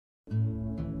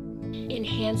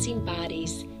Enhancing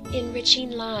bodies,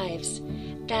 enriching lives.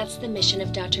 That's the mission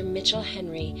of Dr. Mitchell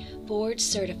Henry,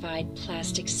 board-certified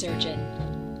plastic surgeon.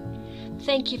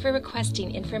 Thank you for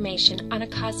requesting information on a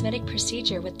cosmetic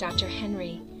procedure with Dr.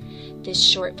 Henry. This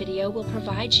short video will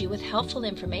provide you with helpful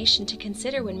information to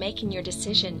consider when making your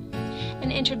decision,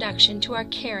 an introduction to our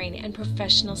caring and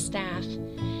professional staff,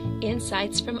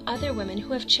 insights from other women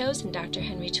who have chosen Dr.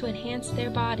 Henry to enhance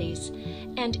their bodies,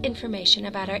 and information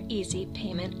about our easy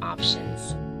payment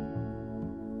options.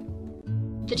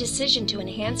 The decision to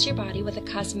enhance your body with a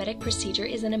cosmetic procedure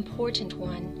is an important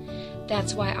one.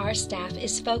 That's why our staff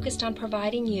is focused on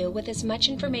providing you with as much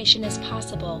information as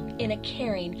possible in a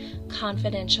caring,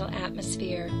 confidential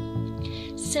atmosphere.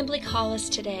 Simply call us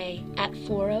today at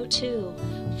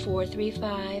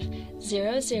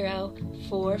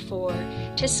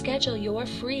 402-435-0044 to schedule your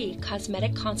free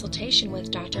cosmetic consultation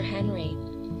with Dr. Henry.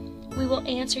 We will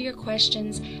answer your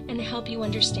questions and help you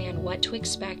understand what to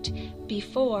expect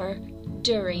before,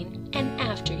 during, and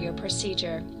after your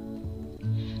procedure.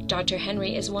 Dr.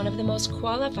 Henry is one of the most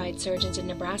qualified surgeons in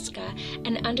Nebraska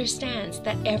and understands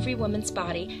that every woman's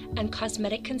body and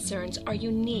cosmetic concerns are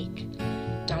unique.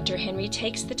 Dr. Henry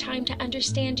takes the time to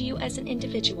understand you as an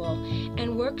individual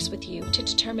and works with you to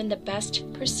determine the best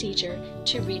procedure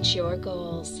to reach your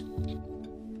goals.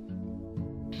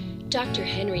 Dr.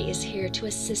 Henry is here to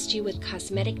assist you with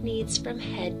cosmetic needs from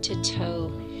head to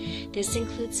toe. This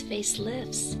includes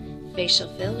facelifts, facial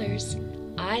fillers,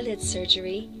 eyelid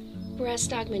surgery,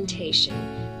 breast augmentation,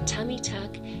 tummy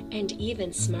tuck, and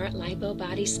even smart lipo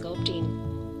body sculpting.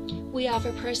 We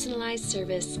offer personalized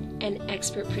service and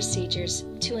expert procedures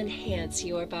to enhance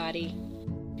your body.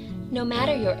 No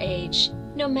matter your age,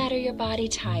 no matter your body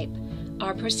type,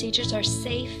 our procedures are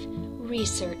safe,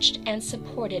 researched, and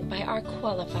supported by our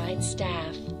qualified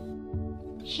staff.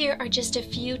 Here are just a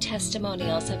few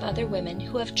testimonials of other women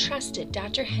who have trusted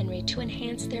Dr. Henry to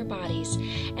enhance their bodies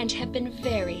and have been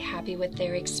very happy with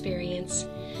their experience.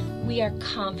 We are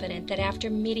confident that after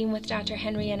meeting with Dr.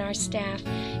 Henry and our staff,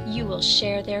 you will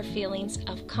share their feelings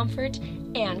of comfort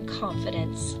and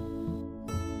confidence.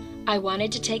 I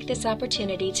wanted to take this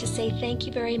opportunity to say thank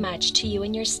you very much to you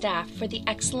and your staff for the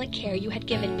excellent care you had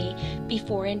given me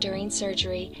before and during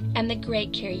surgery, and the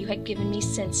great care you had given me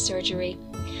since surgery.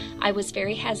 I was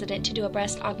very hesitant to do a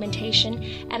breast augmentation,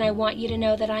 and I want you to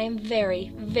know that I am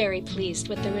very, very pleased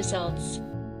with the results.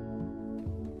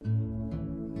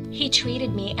 He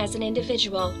treated me as an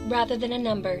individual rather than a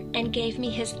number and gave me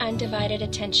his undivided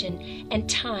attention and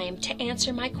time to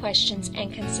answer my questions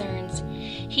and concerns.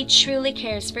 He truly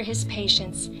cares for his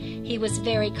patients. He was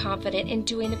very confident in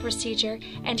doing the procedure,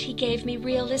 and he gave me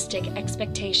realistic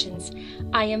expectations.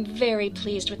 I am very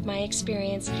pleased with my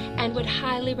experience and would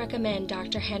highly recommend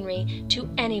Dr. Henry to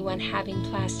anyone having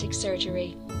plastic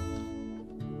surgery.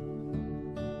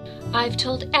 I've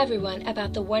told everyone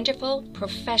about the wonderful,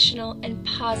 professional, and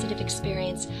positive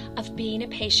experience of being a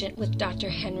patient with Dr.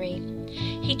 Henry.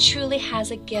 He truly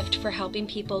has a gift for helping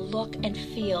people look and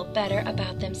feel better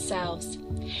about themselves.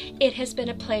 It has been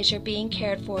a pleasure being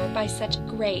cared for by such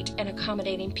great and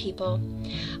accommodating people.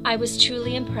 I was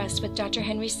truly impressed with Dr.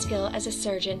 Henry's skill as a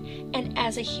surgeon and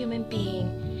as a human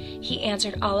being. He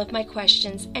answered all of my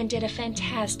questions and did a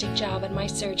fantastic job in my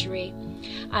surgery.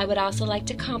 I would also like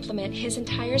to compliment his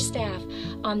entire staff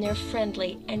on their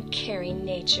friendly and caring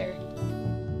nature.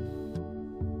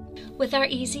 With our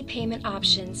easy payment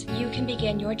options, you can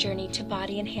begin your journey to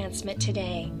body enhancement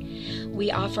today.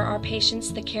 We offer our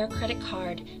patients the Care Credit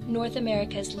Card, North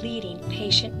America's leading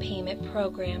patient payment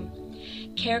program.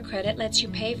 Care Credit lets you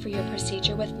pay for your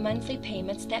procedure with monthly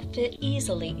payments that fit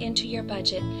easily into your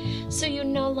budget, so you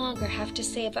no longer have to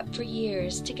save up for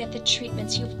years to get the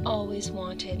treatments you've always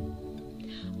wanted.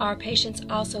 Our patients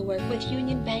also work with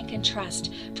Union Bank and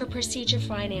Trust for procedure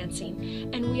financing,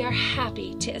 and we are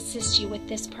happy to assist you with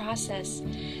this process.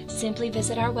 Simply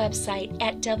visit our website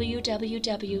at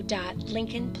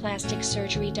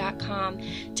www.lincolnplasticsurgery.com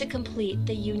to complete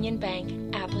the Union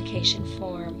Bank application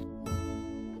form.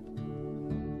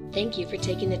 Thank you for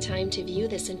taking the time to view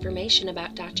this information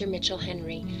about Dr. Mitchell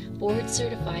Henry,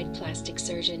 board-certified plastic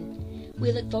surgeon.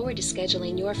 We look forward to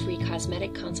scheduling your free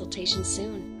cosmetic consultation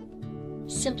soon.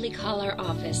 Simply call our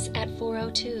office at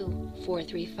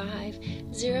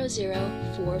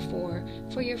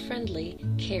 402-435-0044 for your friendly,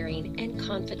 caring, and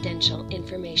confidential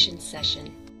information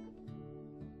session.